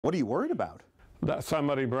What are you worried about? That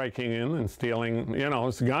somebody breaking in and stealing,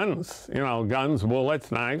 it's guns, guns,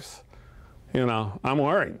 bullets, knives. I'm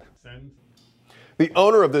worried. The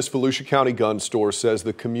owner of this Volusia County gun store says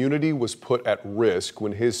the community was put at risk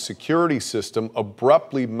when his security system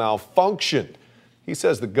abruptly malfunctioned. He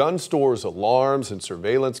says the gun store's alarms and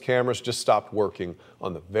surveillance cameras just stopped working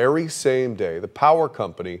on the very same day the power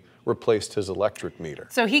company replaced his electric meter.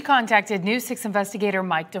 So he contacted News 6 investigator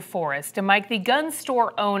Mike DeForest. And Mike, the gun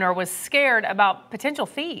store owner, was scared about potential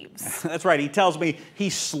thieves. That's right. He tells me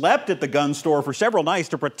he slept at the gun store for several nights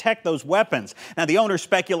to protect those weapons. Now, the owner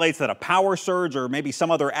speculates that a power surge or maybe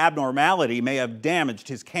some other abnormality may have damaged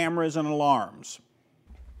his cameras and alarms.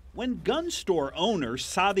 When gun store owner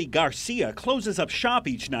Savi Garcia closes up shop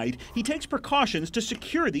each night, he takes precautions to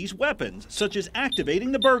secure these weapons, such as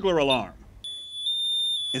activating the burglar alarm.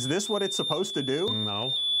 Is this what it's supposed to do?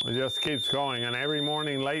 No, it just keeps going. And every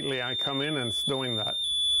morning lately I come in and it's doing that.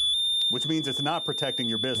 Which means it's not protecting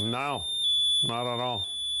your business. No, not at all.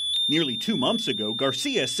 Nearly 2 months ago,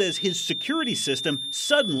 Garcia says his security system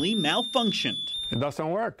suddenly malfunctioned. It doesn't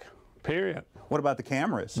work, period. What about the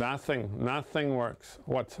cameras? Nothing works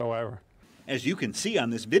whatsoever. As you can see on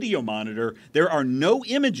this video monitor, there are no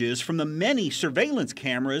images from the many surveillance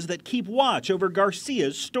cameras that keep watch over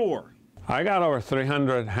Garcia's store. I got over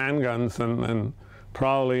 300 handguns and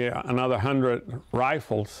probably another 100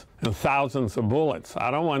 rifles and thousands of bullets. I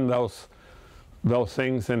don't want those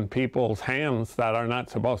things in people's hands that are not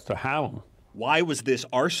supposed to have them. Why was this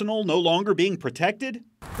arsenal no longer being protected?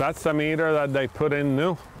 That's the meter that they put in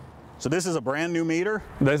new. So this is a brand new meter?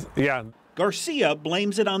 Yeah. Garcia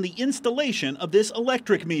blames it on the installation of this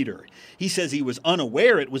electric meter. He says he was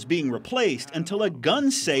unaware it was being replaced until a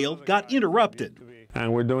gun sale got interrupted.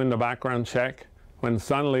 And we're doing the background check when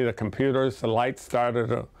suddenly the computers, the lights started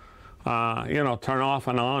to, turn off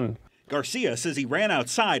and on. Garcia says he ran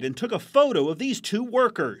outside and took a photo of these two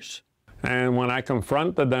workers. And when I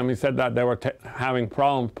confronted them, he said that they were having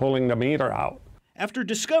problems pulling the meter out. After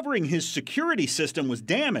discovering his security system was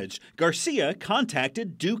damaged, Garcia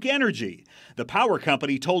contacted Duke Energy. The power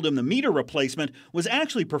company told him the meter replacement was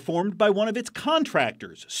actually performed by one of its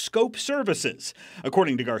contractors, Scope Services.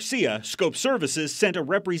 According to Garcia, Scope Services sent a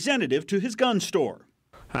representative to his gun store.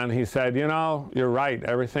 And he said, you're right,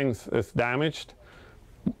 everything's damaged.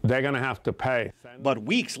 They're going to have to pay. But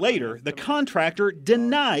weeks later, the contractor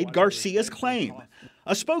denied Garcia's claim.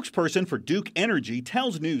 A spokesperson for Duke Energy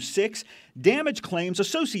tells News 6 damage claims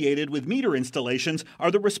associated with meter installations are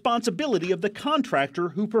the responsibility of the contractor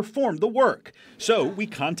who performed the work. So we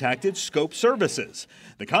contacted Scope Services.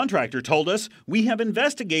 The contractor told us we have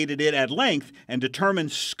investigated it at length and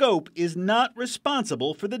determined Scope is not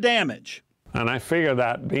responsible for the damage. And I figured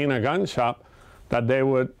that being a gun shop, that they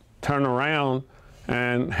would turn around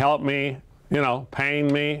and help me,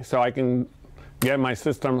 paying me so I can get my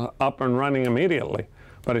system up and running immediately.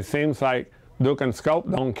 But it seems like Duke and Scope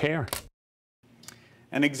don't care.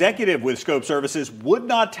 An executive with Scope Services would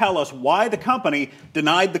not tell us why the company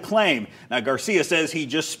denied the claim. Now, Garcia says he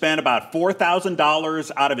just spent about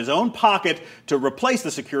 $4,000 out of his own pocket to replace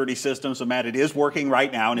the security system. So, Matt, it is working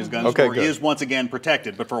right now, and his gun store is once again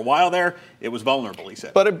protected. But for a while there, it was vulnerable, he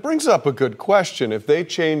said. But it brings up a good question. If they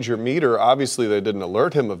change your meter, obviously they didn't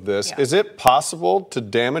alert him of this. Yeah. Is it possible to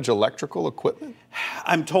damage electrical equipment?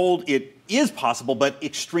 I'm told it is possible, but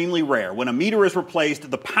extremely rare. When a meter is replaced,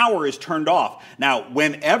 the power is turned off. Now,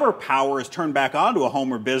 whenever power is turned back onto a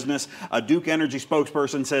home or business, a Duke Energy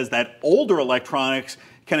spokesperson says that older electronics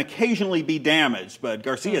can occasionally be damaged, but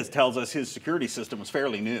Garcia tells us his security system was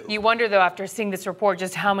fairly new. You wonder, though, after seeing this report,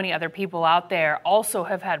 just how many other people out there also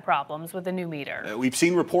have had problems with the new meter. We've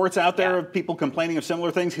seen reports out there of people complaining of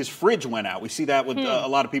similar things. His fridge went out. We see that with a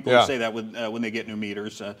lot of people who say that when they get new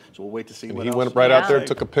meters. So we'll wait to see what else. He went right out there,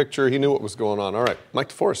 took a picture. He knew what was going on. All right, Mike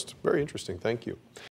DeForest, very interesting. Thank you.